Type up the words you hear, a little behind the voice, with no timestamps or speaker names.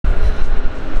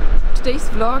today's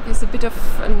vlog is a bit of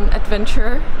an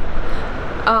adventure.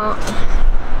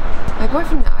 My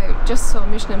boyfriend and I just saw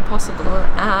Mission Impossible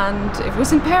and it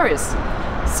was in Paris.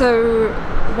 So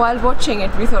while watching it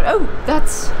we thought, oh,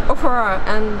 that's Opéra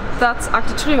and that's Arc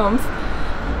de Triomphe.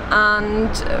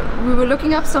 And we were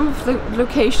looking up some of the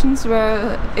locations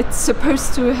where it's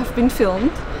supposed to have been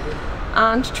filmed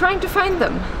and trying to find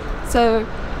them. So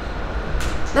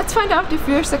let's find out if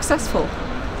we're successful.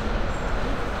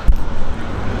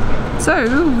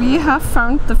 So we have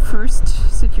found the first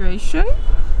situation.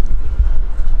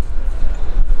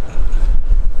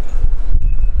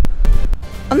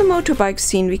 On the motorbike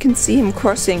scene we can see him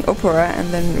crossing Opéra and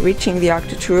then reaching the Arc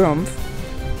de Triomphe.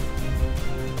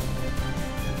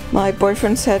 My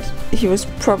boyfriend said he was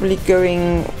probably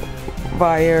going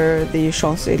via the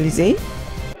Champs-Élysées.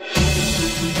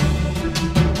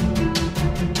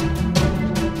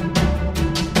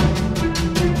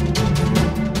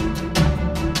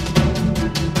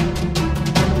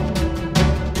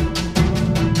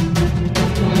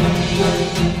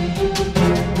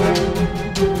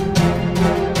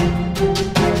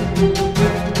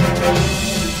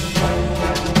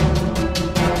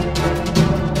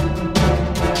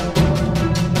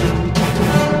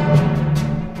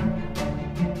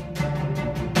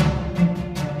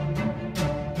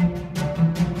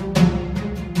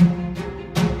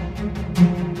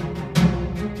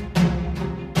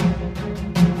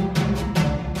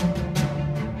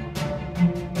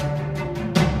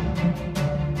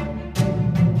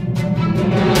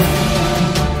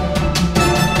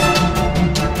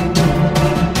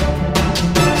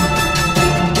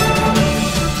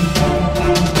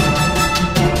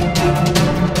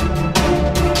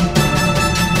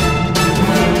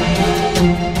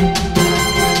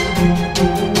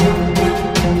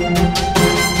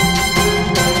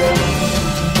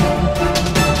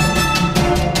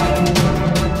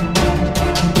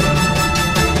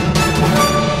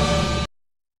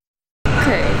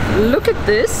 Look at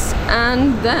this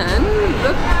and then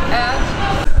look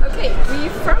at... Okay, we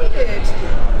found it!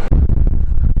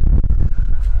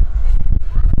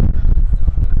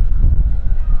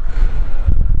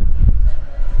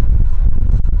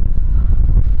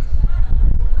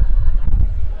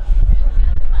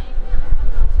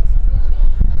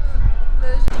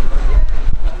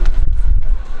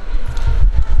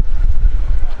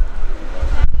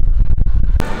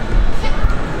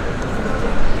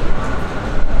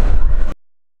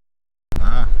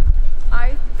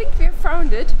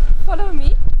 Found it. Follow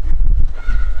me.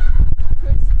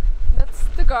 Good. That's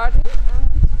the garden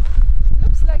and it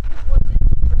looks like it was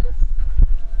in this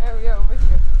area over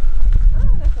here. Ah,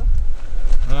 that's all.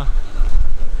 Yeah.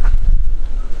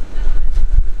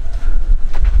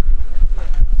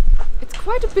 It's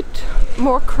quite a bit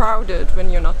more crowded when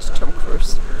you're not Tom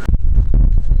Cruise.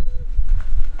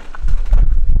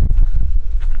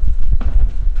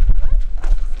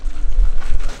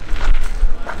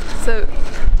 So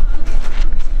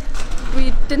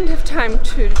we didn't have time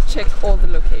to check all the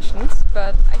locations,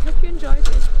 but I hope you enjoyed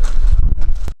it.